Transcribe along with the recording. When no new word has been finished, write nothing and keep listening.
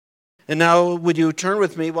And now would you turn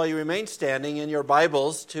with me while you remain standing in your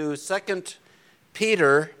Bibles to 2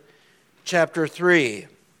 Peter chapter 3.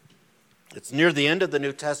 It's near the end of the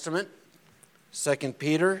New Testament. 2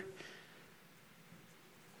 Peter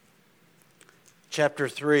chapter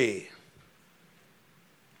 3.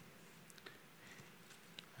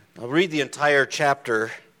 I'll read the entire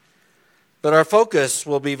chapter, but our focus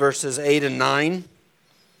will be verses 8 and 9.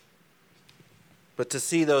 But to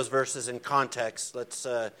see those verses in context, let's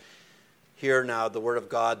hear now the Word of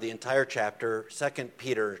God, the entire chapter, 2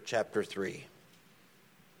 Peter chapter 3.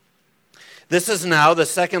 This is now the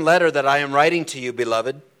second letter that I am writing to you,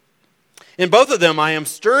 beloved. In both of them I am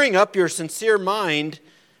stirring up your sincere mind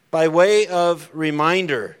by way of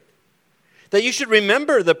reminder, that you should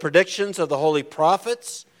remember the predictions of the holy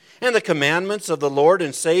prophets and the commandments of the Lord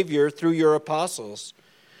and Savior through your apostles,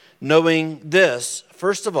 knowing this,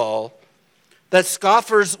 first of all, that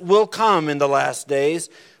scoffers will come in the last days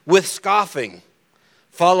with scoffing,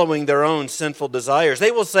 following their own sinful desires. They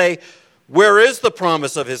will say, "Where is the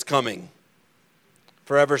promise of his coming?"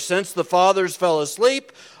 For ever since the fathers fell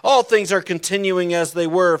asleep, all things are continuing as they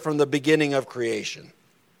were from the beginning of creation.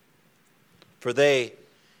 For they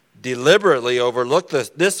deliberately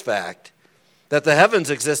overlooked this fact, that the heavens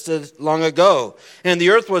existed long ago, and the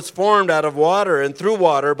earth was formed out of water and through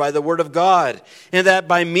water by the word of God, and that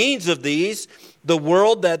by means of these, the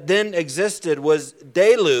world that then existed was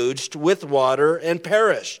deluged with water and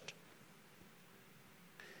perished.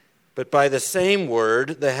 But by the same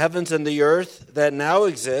word, the heavens and the earth that now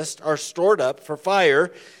exist are stored up for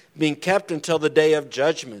fire, being kept until the day of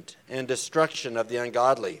judgment and destruction of the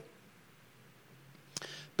ungodly.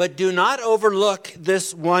 But do not overlook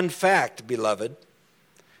this one fact, beloved,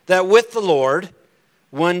 that with the Lord,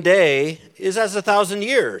 one day is as 1,000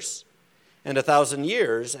 years, and 1,000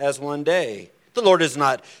 years as one day. The Lord is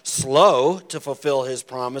not slow to fulfill his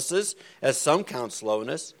promises, as some count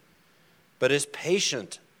slowness, but is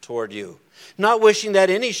patient toward you, not wishing that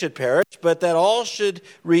any should perish, but that all should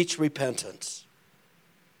reach repentance.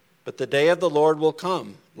 But the day of the Lord will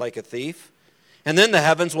come like a thief, and then the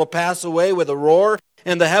heavens will pass away with a roar,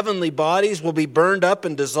 and the heavenly bodies will be burned up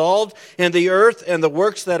and dissolved, and the earth and the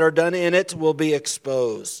works that are done in it will be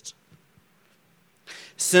exposed.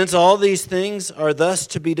 Since all these things are thus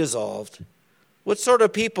to be dissolved, what sort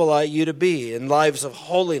of people ought you to be in lives of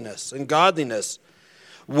holiness and godliness,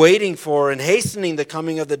 waiting for and hastening the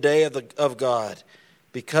coming of the day of God,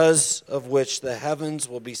 because of which the heavens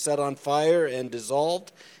will be set on fire and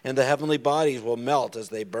dissolved, and the heavenly bodies will melt as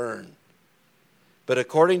they burn? But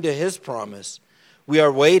according to his promise, we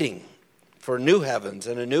are waiting for new heavens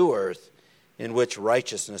and a new earth in which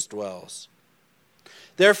righteousness dwells.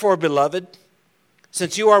 Therefore, beloved,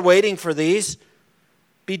 since you are waiting for these,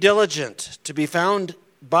 be diligent to be found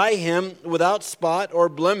by him without spot or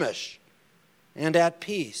blemish and at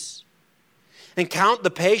peace. And count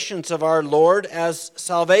the patience of our Lord as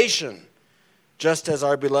salvation, just as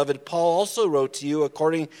our beloved Paul also wrote to you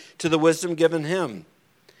according to the wisdom given him,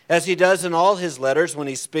 as he does in all his letters when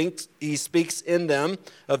he speaks in them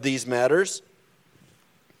of these matters.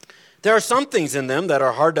 There are some things in them that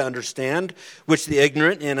are hard to understand, which the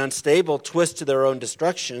ignorant and unstable twist to their own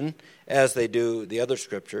destruction, as they do the other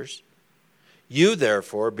scriptures. You,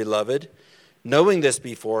 therefore, beloved, knowing this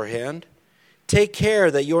beforehand, take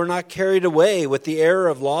care that you are not carried away with the error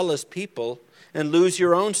of lawless people and lose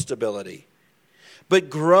your own stability, but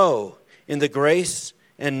grow in the grace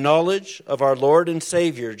and knowledge of our Lord and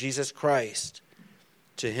Savior, Jesus Christ.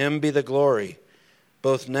 To him be the glory,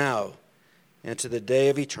 both now and to the day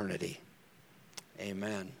of eternity.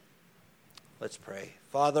 Amen. Let's pray.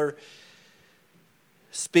 Father,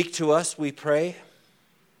 speak to us, we pray.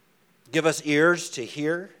 Give us ears to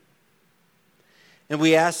hear. And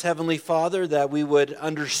we ask, Heavenly Father, that we would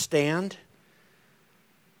understand,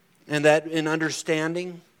 and that in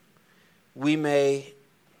understanding we may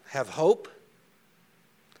have hope,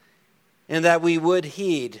 and that we would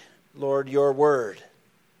heed, Lord, your word.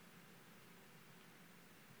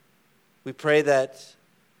 We pray that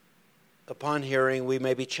upon hearing we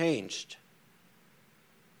may be changed,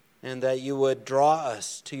 and that you would draw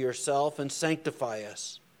us to yourself and sanctify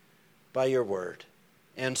us by your word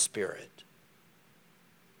and spirit.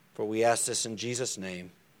 For we ask this in Jesus'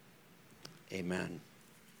 name. Amen.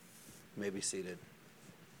 You may be seated.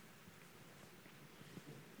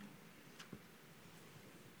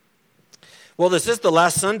 Well, this is the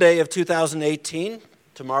last Sunday of 2018.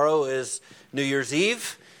 Tomorrow is New Year's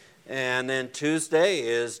Eve, and then Tuesday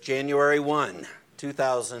is January 1,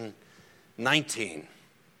 2019.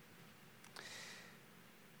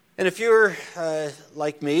 And if you're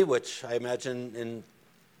like me, which I imagine in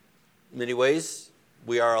many ways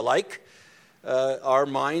we are alike, our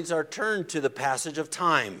minds are turned to the passage of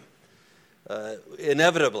time,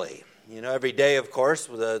 inevitably. You know, every day, of course,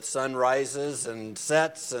 the sun rises and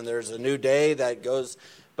sets, and there's a new day that goes,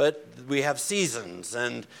 but we have seasons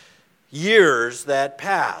and years that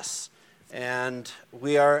pass. And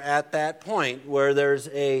we are at that point where there's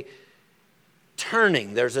a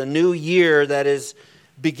turning, there's a new year that is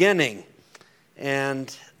beginning,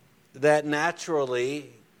 and that naturally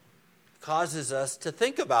causes us to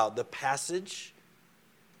think about the passage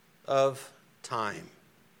of time.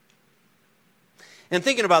 And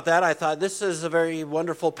thinking about that, I thought this is a very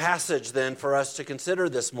wonderful passage then for us to consider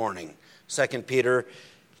this morning, 2 Peter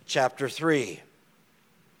chapter 3.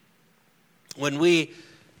 When we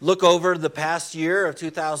look over the past year of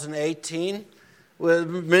 2018, with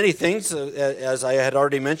many things, as I had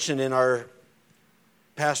already mentioned in our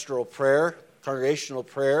pastoral prayer, congregational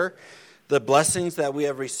prayer, the blessings that we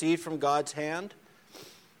have received from God's hand.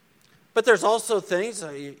 But there's also things,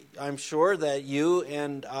 I'm sure, that you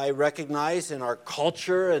and I recognize in our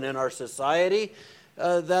culture and in our society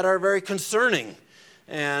that are very concerning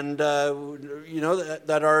and,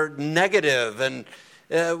 that are negative. And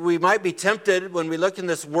we might be tempted when we look in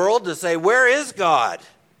this world to say, where is God?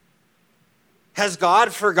 Has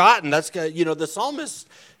God forgotten? That's, the psalmist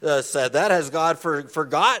said that. Has God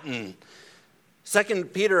forgotten? 2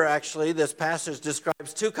 Peter, actually, this passage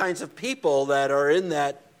describes two kinds of people that are in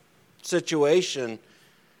that situation.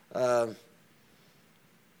 One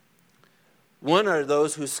are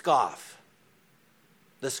those who scoff,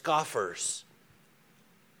 the scoffers.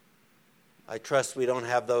 I trust we don't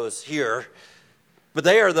have those here. But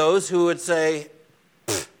they are those who would say,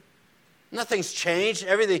 nothing's changed.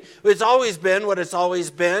 Everything, it's always been what it's always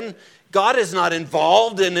been. God is not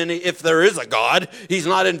involved in any, if there is a God, He's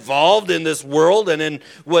not involved in this world and in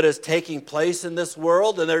what is taking place in this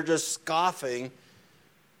world, and they're just scoffing.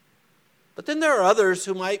 But then there are others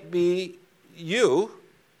who might be you,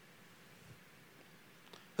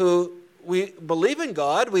 who we believe in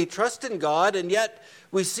God, we trust in God, and yet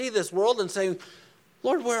we see this world and say,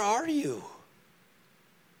 Lord, where are you?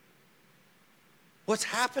 What's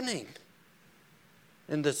happening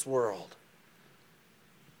in this world?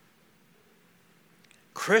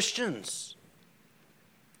 Christians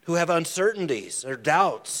who have uncertainties or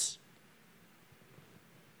doubts.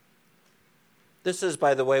 This is,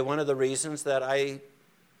 by the way, one of the reasons that I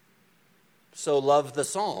so love the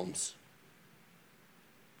Psalms.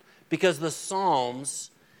 Because the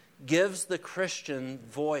Psalms gives the Christian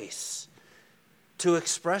voice to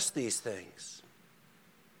express these things.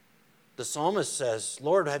 The psalmist says,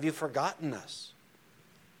 Lord, have you forgotten us?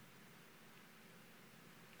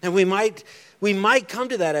 And we might come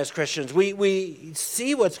to that as Christians. We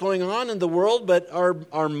see what's going on in the world, but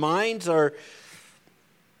our minds are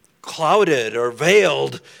clouded or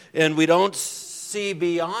veiled, and we don't see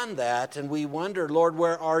beyond that, and we wonder, Lord,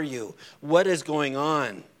 where are you? What is going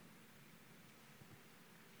on?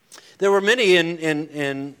 There were many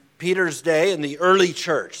in Peter's day in the early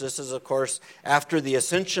church. This is, of course, after the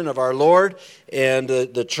ascension of our Lord, and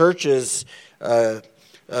the church is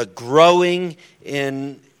growing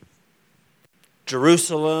in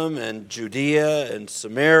Jerusalem and Judea and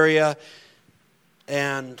Samaria.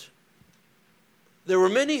 And there were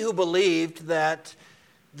many who believed that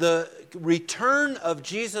the return of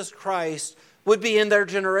Jesus Christ would be in their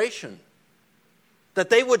generation. That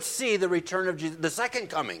they would see the return of Jesus, the second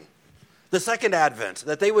coming, the second advent,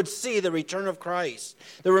 that they would see the return of Christ.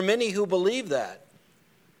 There were many who believed that.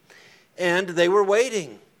 And they were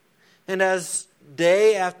waiting. And as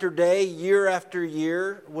day after day, year after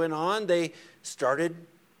year went on, they started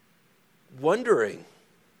wondering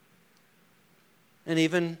and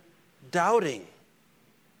even doubting.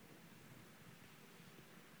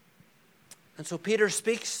 And so Peter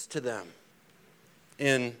speaks to them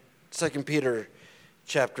in 2 Peter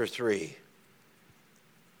chapter 3.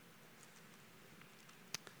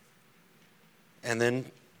 And then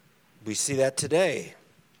we see that today.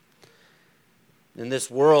 In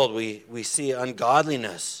this world, we see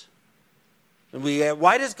ungodliness. And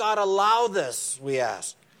why does God allow this, we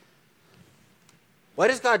ask? Why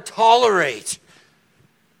does God tolerate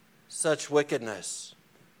such wickedness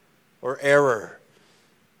or error?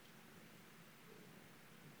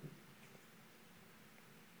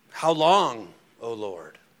 How long, O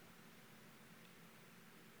Lord?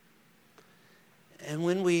 And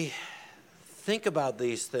when we think about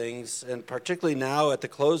these things, and particularly now at the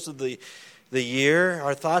close of the year,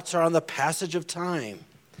 our thoughts are on the passage of time.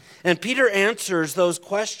 And Peter answers those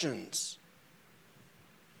questions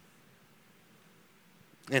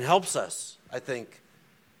and helps us, I think,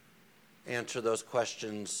 answer those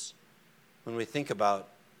questions when we think about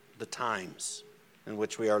the times in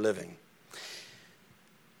which we are living.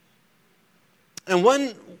 And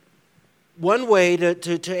one way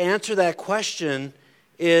to answer that question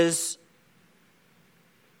is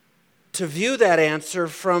to view that answer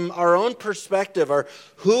from our own perspective, or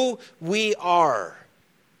who we are.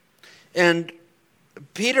 And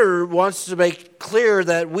Peter wants to make clear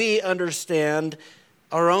that we understand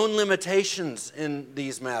our own limitations in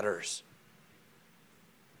these matters.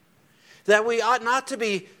 That we ought not to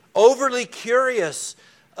be overly curious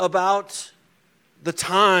about the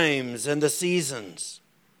times and the seasons.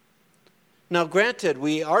 Now, granted,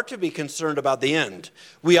 we are to be concerned about the end.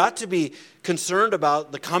 We ought to be concerned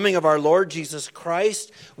about the coming of our Lord Jesus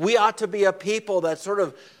Christ. We ought to be a people that sort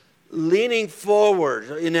of leaning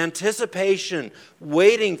forward in anticipation,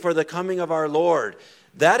 waiting for the coming of our Lord.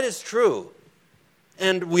 That is true.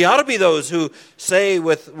 And we ought to be those who say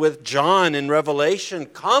with John in Revelation,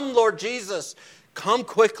 "Come, Lord Jesus, come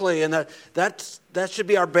quickly." And that should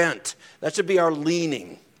be our bent. That should be our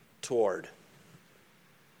leaning toward.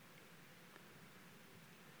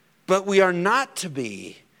 But we are not to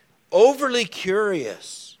be overly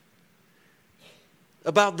curious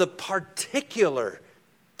about the particular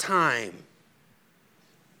time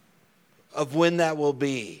of when that will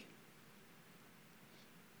be.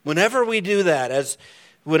 Whenever we do that,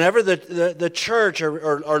 whenever the church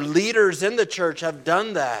or leaders in the church have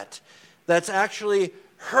done that, that's actually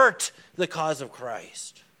hurt the cause of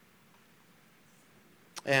Christ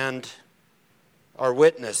and our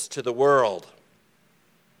witness to the world.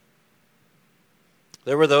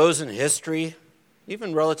 There were those in history,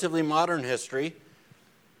 even relatively modern history,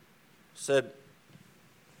 said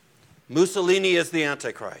Mussolini is the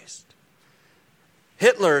Antichrist.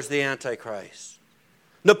 Hitler is the Antichrist.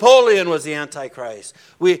 Napoleon was the Antichrist.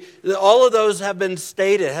 All of those have been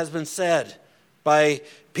stated, has been said by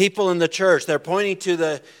people in the church. They're pointing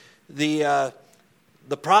to the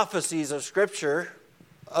prophecies of Scripture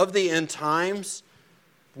of the end times,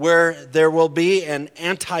 where there will be an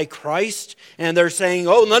Antichrist, and they're saying,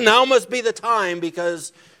 "Oh, now must be the time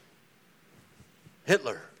because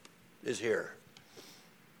Hitler is here."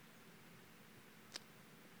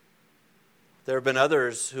 There have been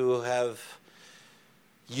others who have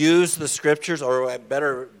used the Scriptures, or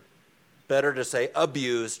better to say,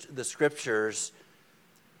 abused the Scriptures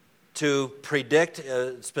to predict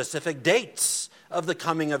specific dates of the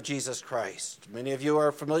coming of Jesus Christ. Many of you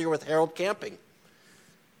are familiar with Harold Camping,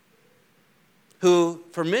 who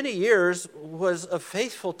for many years was a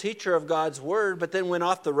faithful teacher of God's Word, but then went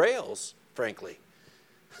off the rails, frankly,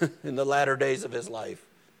 in the latter days of his life.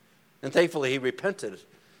 And thankfully he repented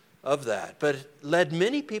of that, but led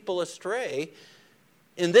many people astray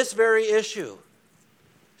in this very issue,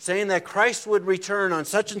 saying that Christ would return on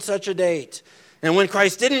such and such a date. And when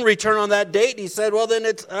Christ didn't return on that date, he said, "Well, then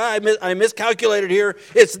I miscalculated here,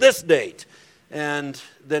 it's this date." And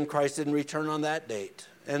then Christ didn't return on that date.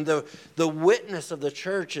 And the witness of the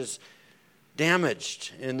church is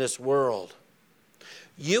damaged in this world.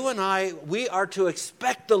 You and I, we are to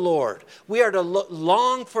expect the Lord. We are to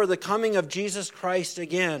long for the coming of Jesus Christ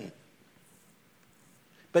again.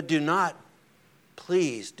 But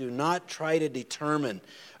please do not try to determine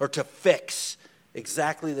or to fix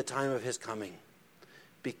exactly the time of his coming,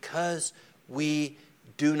 because we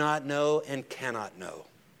do not know and cannot know.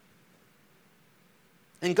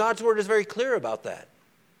 And God's Word is very clear about that.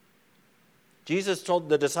 Jesus told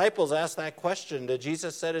the disciples, asked that question, that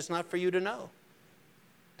Jesus said, "It's not for you to know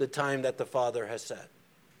the time that the Father has set."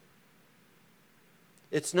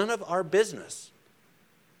 It's none of our business.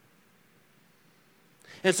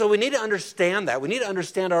 And so we need to understand that. We need to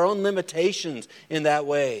understand our own limitations in that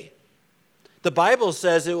way. The Bible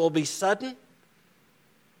says it will be sudden,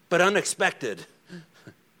 but unexpected,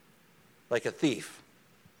 like a thief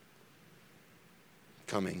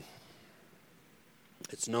coming.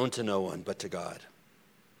 It's known to no one but to God.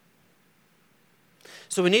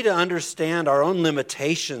 So we need to understand our own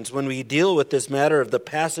limitations when we deal with this matter of the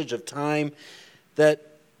passage of time,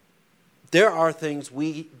 that there are things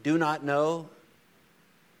we do not know,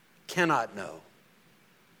 cannot know,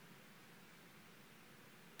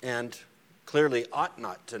 and clearly ought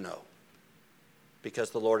not to know,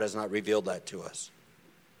 because the Lord has not revealed that to us.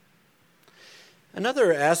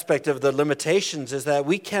 Another aspect of the limitations is that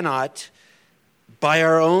we cannot, by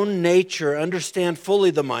our own nature, understand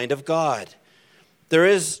fully the mind of God. There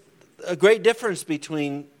is a great difference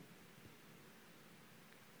between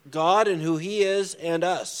God and who He is and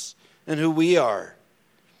us and who we are.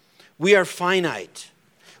 We are finite.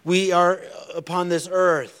 We are upon this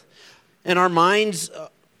earth, and our minds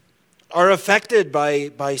are affected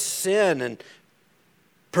by sin, and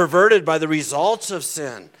perverted by the results of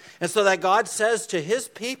sin. And so that God says to his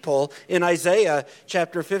people in Isaiah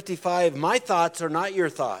chapter 55, my thoughts are not your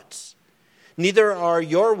thoughts, neither are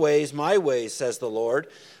your ways my ways, says the Lord.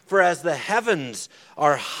 For as the heavens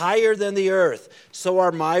are higher than the earth, so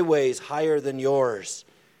are my ways higher than yours,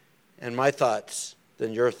 and my thoughts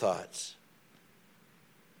than your thoughts.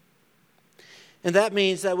 And that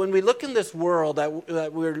means that when we look in this world that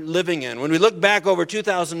we're living in, when we look back over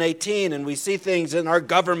 2018 and we see things in our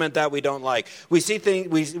government that we don't like, we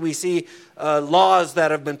see laws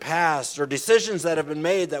that have been passed or decisions that have been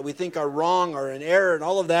made that we think are wrong or in error and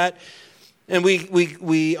all of that, and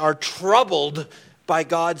we are troubled by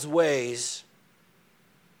God's ways.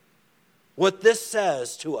 What this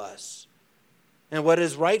says to us and what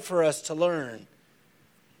is right for us to learn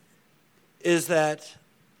is that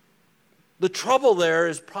the trouble there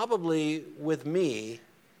is probably with me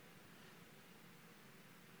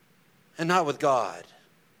and not with God.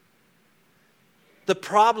 The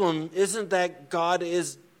problem isn't that God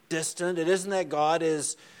is distant. It isn't that God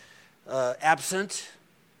is absent.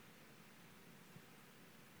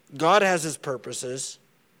 God has his purposes.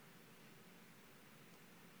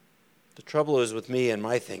 The trouble is with me and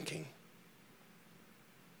my thinking.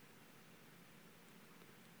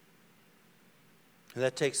 And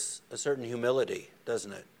that takes a certain humility,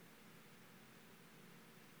 doesn't it?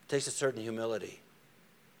 It takes a certain humility.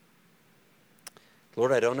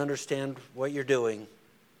 Lord, I don't understand what you're doing.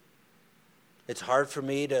 It's hard for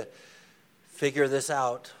me to figure this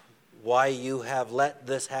out, why you have let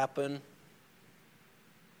this happen.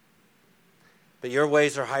 But your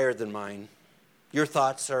ways are higher than mine. Your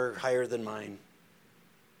thoughts are higher than mine.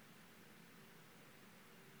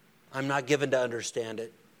 I'm not given to understand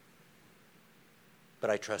it, but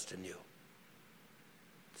I trust in you.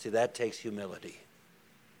 See, that takes humility.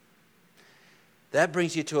 That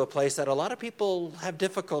brings you to a place that a lot of people have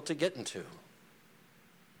difficulty getting to.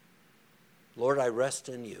 Lord, I rest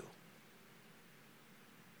in you.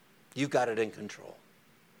 You've got it in control.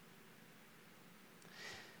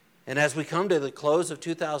 And as we come to the close of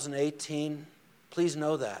 2018, please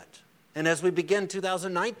know that. And as we begin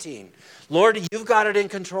 2019, Lord, you've got it in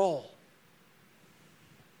control.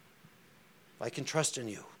 I can trust in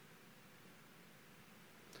you.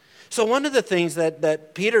 So one of the things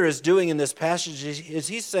that Peter is doing in this passage is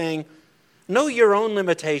he's saying, know your own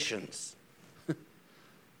limitations.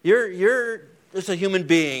 You're just a human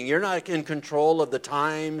being. You're not in control of the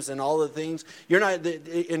times and all the things. You're not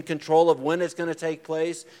in control of when it's going to take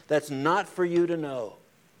place. That's not for you to know.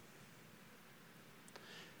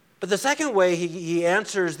 But the second way he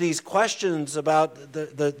answers these questions about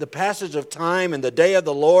the passage of time and the day of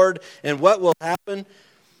the Lord and what will happen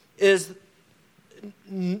is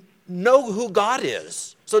know who God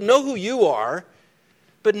is. So know who you are,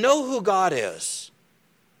 but know who God is.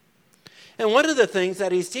 And one of the things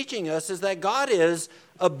that he's teaching us is that God is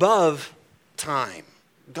above time.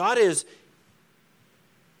 God is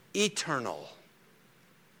eternal.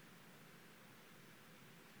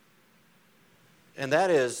 And that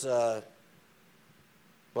is,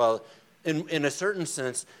 in a certain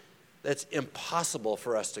sense, that's impossible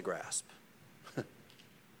for us to grasp.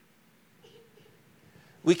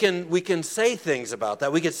 We can say things about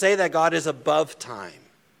that. We could say that God is above time,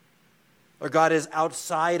 or God is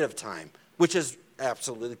outside of time, which is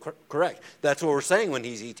absolutely correct. That's what we're saying when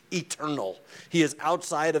he's eternal. He is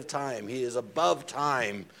outside of time. He is above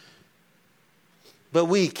time. But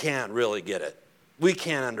we can't really get it. We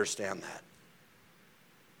can't understand that.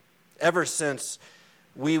 Ever since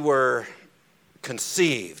we were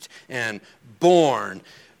conceived and born,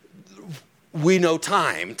 we know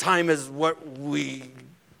time. Time is what we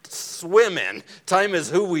swim in. Time is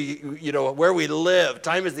who where we live.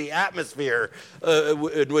 Time is the atmosphere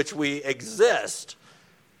in which we exist.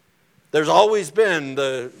 There's always been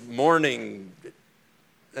the morning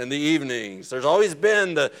and the evenings. There's always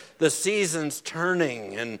been the seasons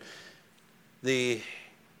turning and the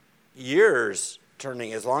years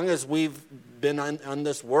turning. As long as we've been on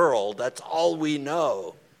this world, that's all we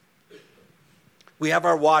know. We have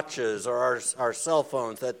our watches or our cell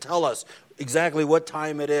phones that tell us exactly what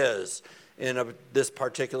time it is in this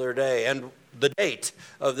particular day and the date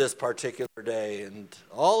of this particular day and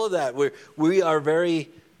all of that. We are very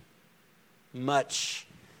much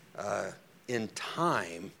in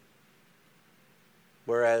time,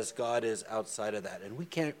 whereas God is outside of that. And we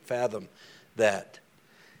can't fathom that.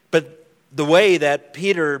 But the way that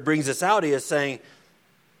Peter brings this out, he is saying,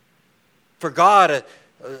 for God,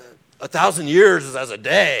 1,000 years is as a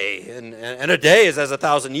day, and a day is as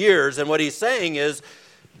 1,000 years. And what he's saying is,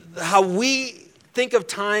 how we think of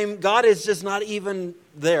time, God is just not even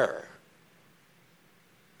there.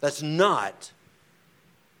 That's not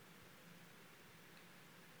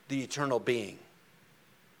the eternal being.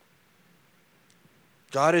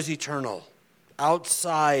 God is eternal,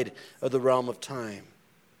 outside of the realm of time.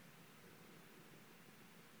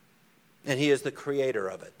 And He is the creator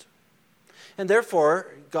of it. And therefore,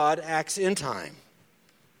 God acts in time.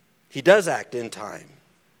 He does act in time.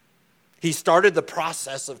 He started the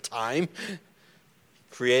process of time,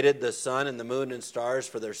 created the sun and the moon and stars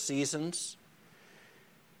for their seasons,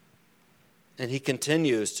 and He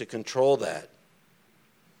continues to control that.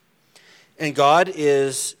 And God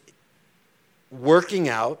is working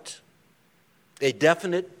out a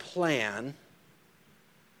definite plan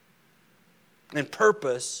and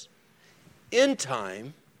purpose in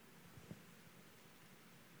time,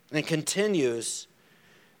 and continues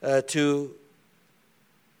to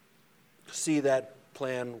see that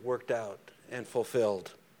plan worked out and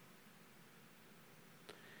fulfilled.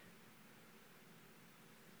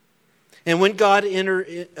 And when God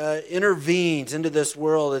intervenes into this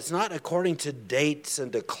world, it's not according to dates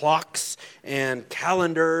and to clocks and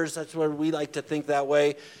calendars. That's where we like to think that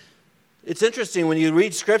way. It's interesting, when you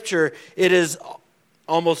read Scripture, it is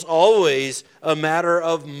almost always a matter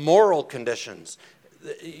of moral conditions.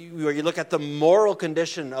 Where you look at the moral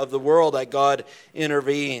condition of the world that God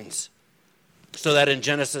intervenes. So that in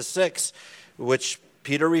Genesis 6, which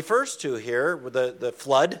Peter refers to here, with the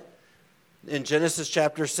flood, in Genesis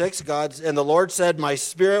chapter 6, and the Lord said, "My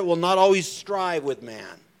spirit will not always strive with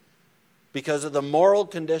man," because of the moral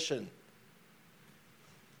condition.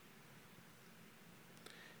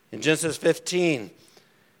 In Genesis 15,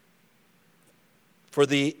 "For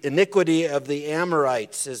the iniquity of the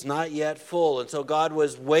Amorites is not yet full." And so God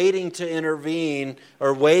was waiting to intervene,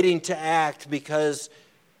 or waiting to act, because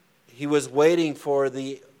He was waiting for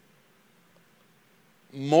the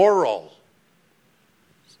moral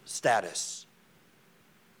status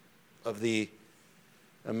of the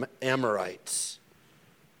Amorites.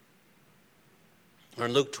 Or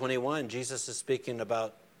in Luke 21, Jesus is speaking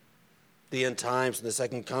about the end times and the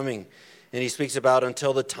second coming. And He speaks about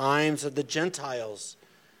until the times of the Gentiles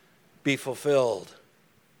be fulfilled.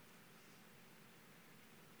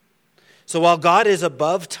 So while God is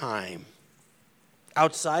above time,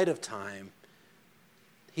 outside of time,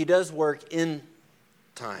 He does work in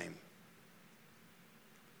time.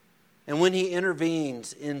 And when He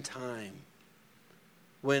intervenes in time,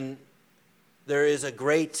 when there is a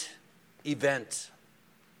great event,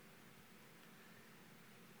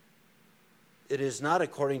 it is not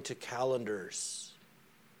according to calendars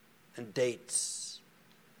and dates,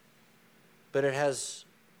 but it has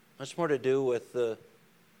much more to do with the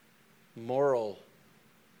moral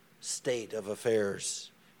state of affairs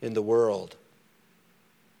in the world.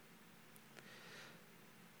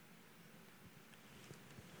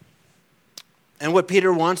 And what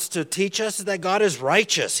Peter wants to teach us is that God is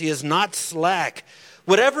righteous. He is not slack.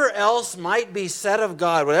 Whatever else might be said of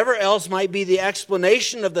God, whatever else might be the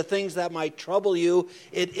explanation of the things that might trouble you,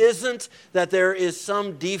 it isn't that there is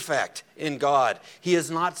some defect in God. He is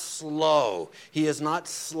not slow. He is not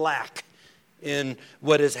slack in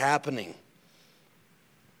what is happening.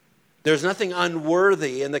 There's nothing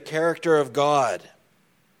unworthy in the character of God.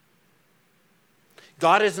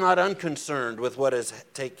 God is not unconcerned with what is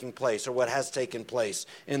taking place, or what has taken place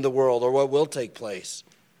in the world, or what will take place.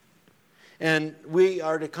 And we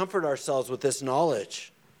are to comfort ourselves with this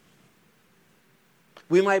knowledge.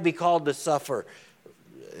 We might be called to suffer.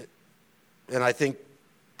 And I think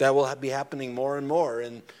that will be happening more and more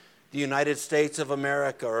in the United States of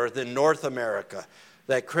America, or in North America,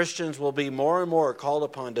 that Christians will be more and more called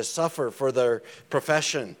upon to suffer for their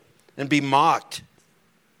profession and be mocked.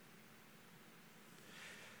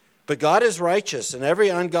 But God is righteous, and every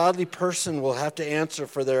ungodly person will have to answer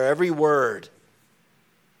for their every word.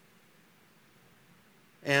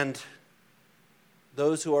 And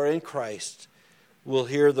those who are in Christ will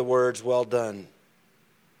hear the words, "Well done,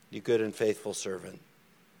 you good and faithful servant."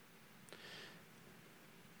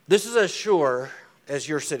 This is as sure as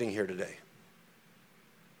you're sitting here today.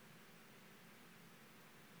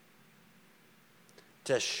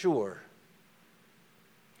 It's as sure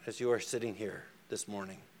as you are sitting here this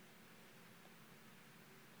morning.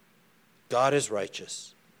 God is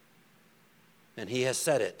righteous, and He has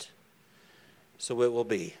said it, so it will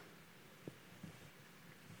be.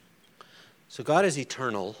 So God is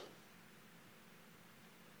eternal,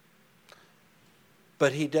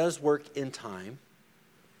 but He does work in time.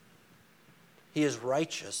 He is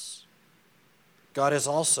righteous. God is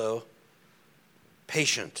also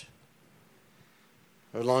patient,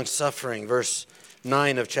 or long-suffering. Verse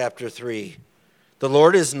 9 of chapter 3. The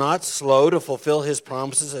Lord is not slow to fulfill his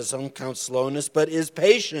promises, as some count slowness, but is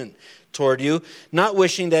patient toward you, not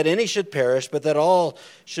wishing that any should perish, but that all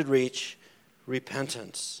should reach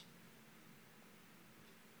repentance.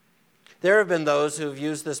 There have been those who have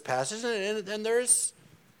used this passage, and there's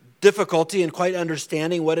difficulty in quite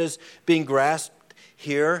understanding what is being grasped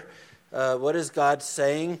here. What is God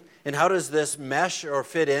saying? And how does this mesh or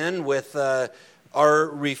fit in with our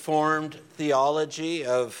Reformed theology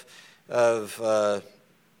of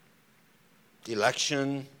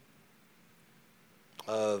election,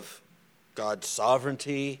 of God's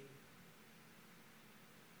sovereignty,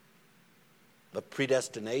 of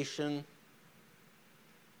predestination?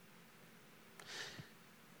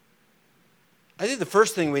 I think the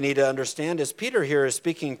first thing we need to understand is Peter here is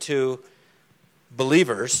speaking to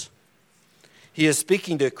believers. He is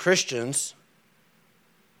speaking to Christians.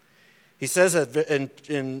 He says in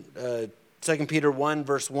 2 Peter 1,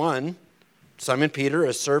 verse 1, Simon Peter,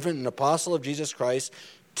 a servant and apostle of Jesus Christ,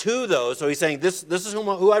 to those, so he's saying, this is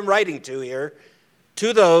who I'm writing to here,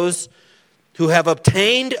 to those who have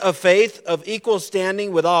obtained a faith of equal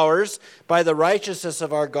standing with ours by the righteousness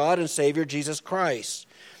of our God and Savior Jesus Christ.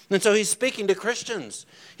 And so he's speaking to Christians.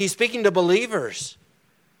 He's speaking to believers.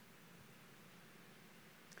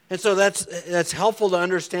 And so that's helpful to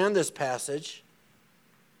understand this passage.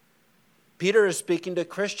 Peter is speaking to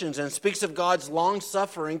Christians and speaks of God's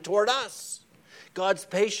long-suffering toward us, God's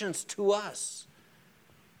patience to us.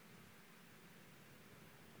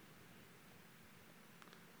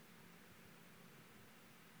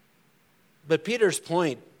 But Peter's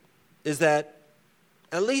point is that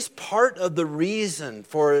at least part of the reason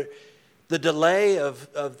for the delay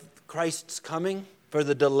of Christ's coming, for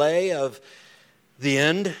the delay of the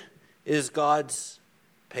end, is God's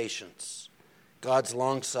patience, God's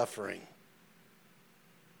long-suffering.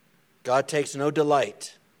 God takes no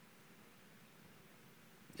delight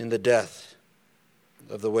in the death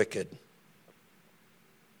of the wicked.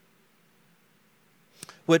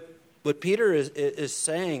 What Peter is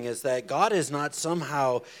saying is that God is not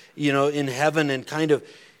somehow, in heaven and kind of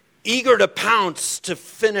eager to pounce to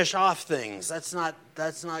finish off things. That's not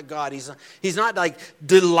God. He's not like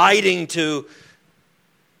delighting to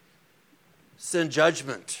send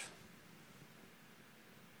judgment.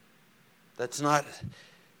 That's not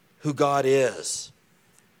who God is.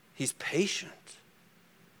 He's patient.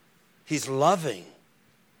 He's loving.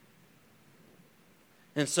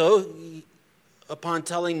 And so, upon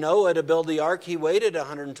telling Noah to build the ark, he waited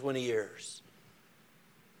 120 years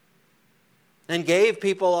and gave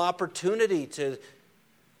people opportunity to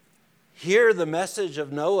hear the message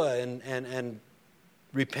of Noah and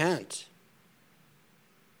repent.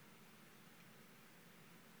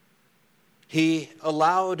 He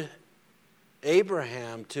allowed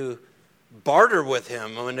Abraham to barter with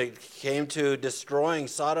him when it came to destroying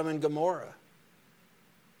Sodom and Gomorrah.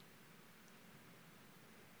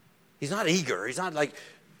 He's not eager. He's not like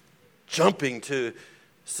jumping to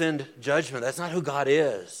send judgment. That's not who God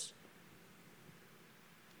is.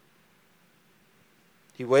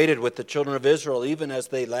 He waited with the children of Israel even as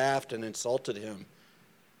they laughed and insulted him.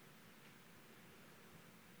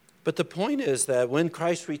 But the point is that when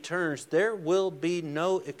Christ returns, there will be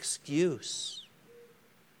no excuse.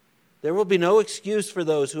 There will be no excuse for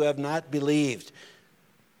those who have not believed.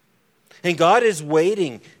 And God is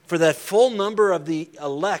waiting for that full number of the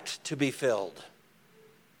elect to be filled.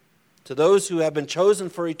 To those who have been chosen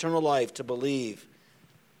for eternal life to believe.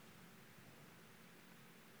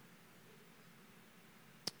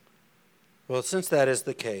 Well, since that is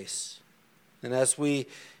the case, and as we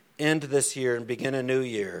end this year and begin a new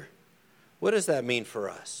year, what does that mean for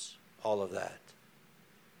us, all of that?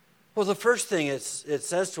 Well, the first thing it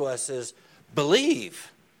says to us is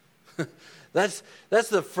believe. That's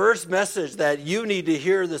the first message that you need to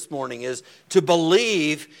hear this morning, is to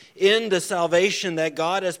believe in the salvation that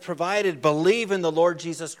God has provided. Believe in the Lord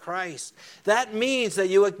Jesus Christ. That means that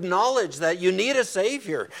you acknowledge that you need a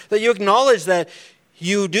Savior, that you acknowledge that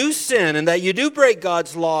you do sin and that you do break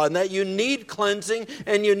God's law and that you need cleansing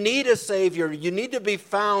and you need a Savior. You need to be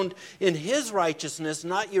found in His righteousness,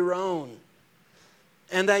 not your own.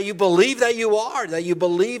 And that you believe that you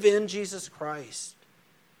believe in Jesus Christ.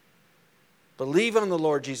 Believe on the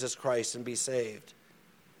Lord Jesus Christ and be saved.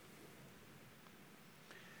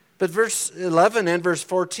 But verse 11 and verse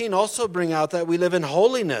 14 also bring out that we live in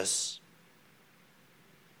holiness.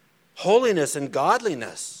 Holiness and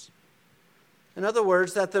godliness. In other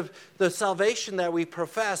words, that the salvation that we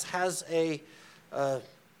profess has a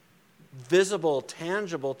visible,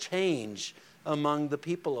 tangible change among the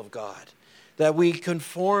people of God. That we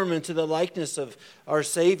conform into the likeness of our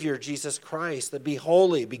Savior, Jesus Christ. That be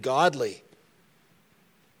holy, be godly.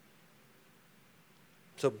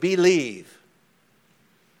 So believe.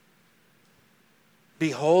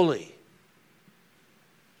 Be holy.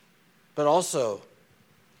 But also,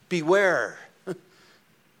 beware.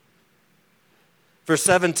 Verse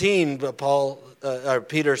 17,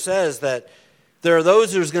 Peter says that there are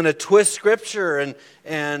those who's going to twist Scripture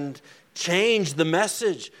and change the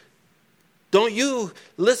message. Don't you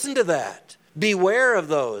listen to that. Beware of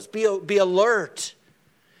those. Be alert.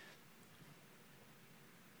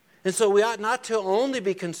 And so we ought not to only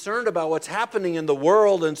be concerned about what's happening in the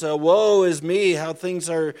world and say, woe is me, how things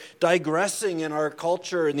are digressing in our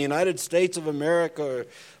culture in the United States of America or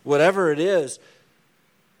whatever it is.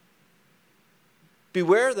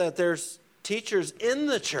 Beware that there's teachers in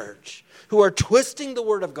the church who are twisting the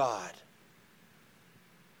Word of God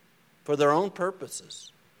for their own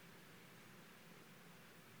purposes.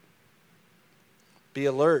 Be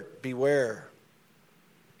alert, beware.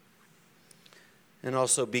 And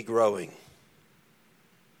also be growing.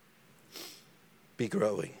 Be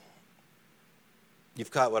growing.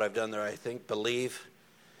 You've caught what I've done there, I think. Believe,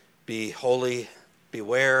 be holy,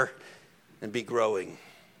 beware, and be growing.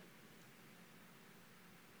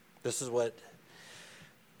 This is what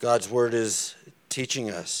God's Word is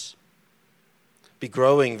teaching us. Be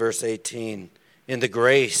growing, verse 18, in the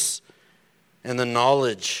grace and the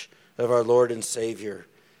knowledge of our Lord and Savior,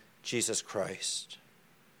 Jesus Christ.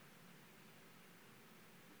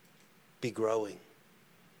 Be growing.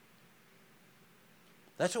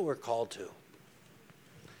 That's what we're called to.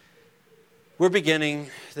 We're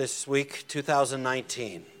beginning this week,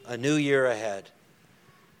 2019, a new year ahead.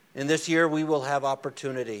 In this year, we will have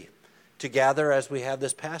opportunity to gather as we have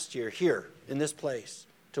this past year here in this place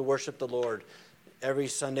to worship the Lord every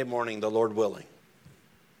Sunday morning, the Lord willing.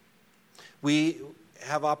 We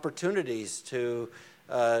have opportunities to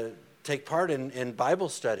take part in Bible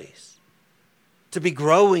studies, to be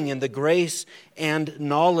growing in the grace and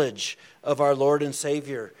knowledge of our Lord and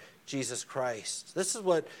Savior, Jesus Christ. This is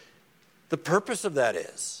what the purpose of that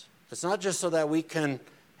is. It's not just so that we can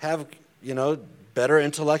have, better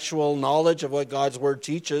intellectual knowledge of what God's Word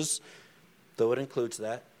teaches, though it includes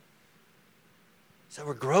that. So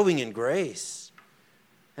we're growing in grace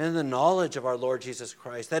and in the knowledge of our Lord Jesus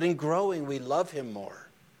Christ, that in growing we love Him more.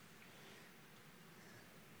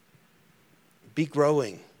 Be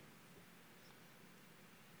growing.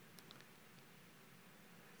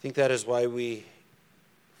 I think that is why we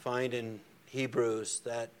find in Hebrews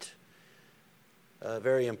that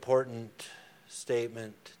very important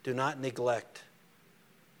statement, do not neglect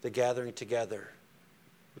the gathering together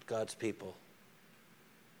with God's people.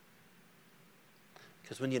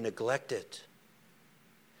 Because when you neglect it,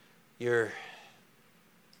 you're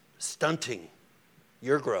stunting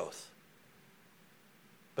your growth,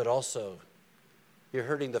 but also you're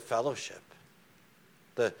hurting the fellowship,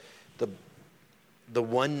 the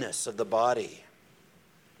oneness of the body.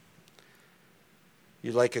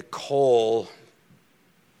 You're like a coal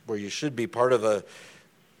where you should be part of a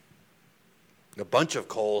bunch of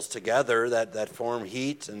coals together that form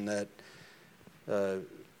heat and that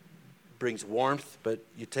brings warmth, but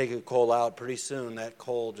you take a coal out, pretty soon that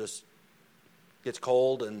coal just gets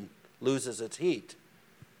cold and loses its heat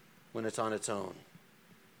when it's on its own.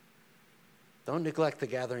 Don't neglect the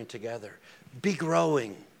gathering together. Be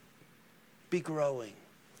growing. Be growing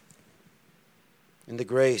in the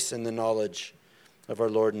grace and the knowledge of our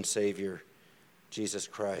Lord and Savior, Jesus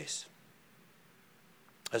Christ.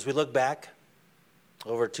 As we look back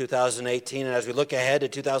over 2018 and as we look ahead to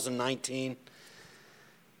 2019,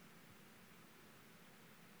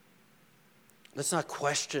 let's not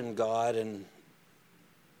question God and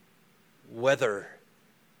whether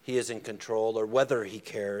He is in control or whether He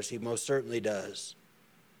cares. He most certainly does.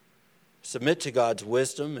 Submit to God's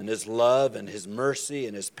wisdom and His love and His mercy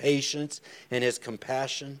and His patience and His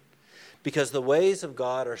compassion, because the ways of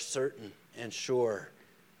God are certain and sure.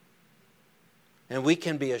 And we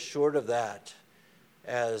can be assured of that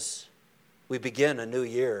as we begin a new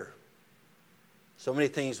year. So many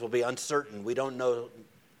things will be uncertain. We don't know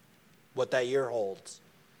what that year holds.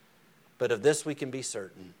 But of this we can be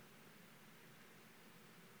certain.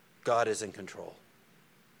 God is in control.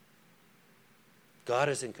 God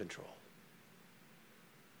is in control.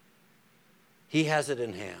 He has it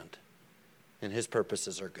in hand, and His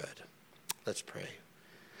purposes are good. Let's pray.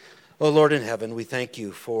 Oh, Lord in heaven, we thank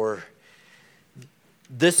You for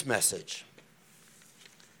this message,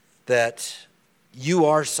 that You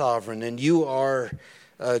are sovereign and You are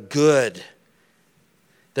good.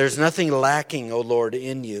 There's nothing lacking, O Lord,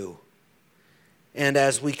 in You. And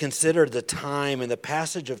as we consider the time and the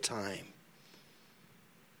passage of time,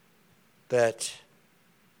 that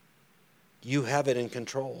You have it in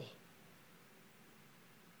control.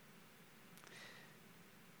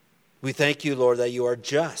 We thank you, Lord, that you are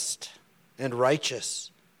just and righteous,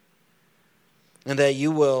 and that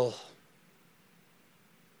you will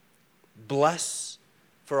bless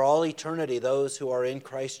for all eternity those who are in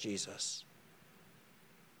Christ Jesus.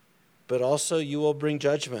 But also you will bring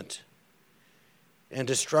judgment and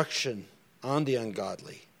destruction on the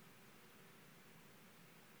ungodly,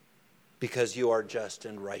 because you are just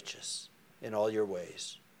and righteous in all your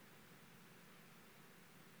ways.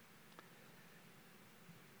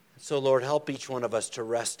 So, Lord, help each one of us to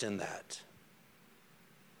rest in that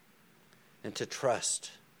and to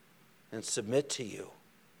trust and submit to you.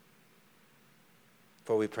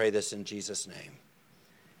 For we pray this in Jesus' name.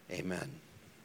 Amen.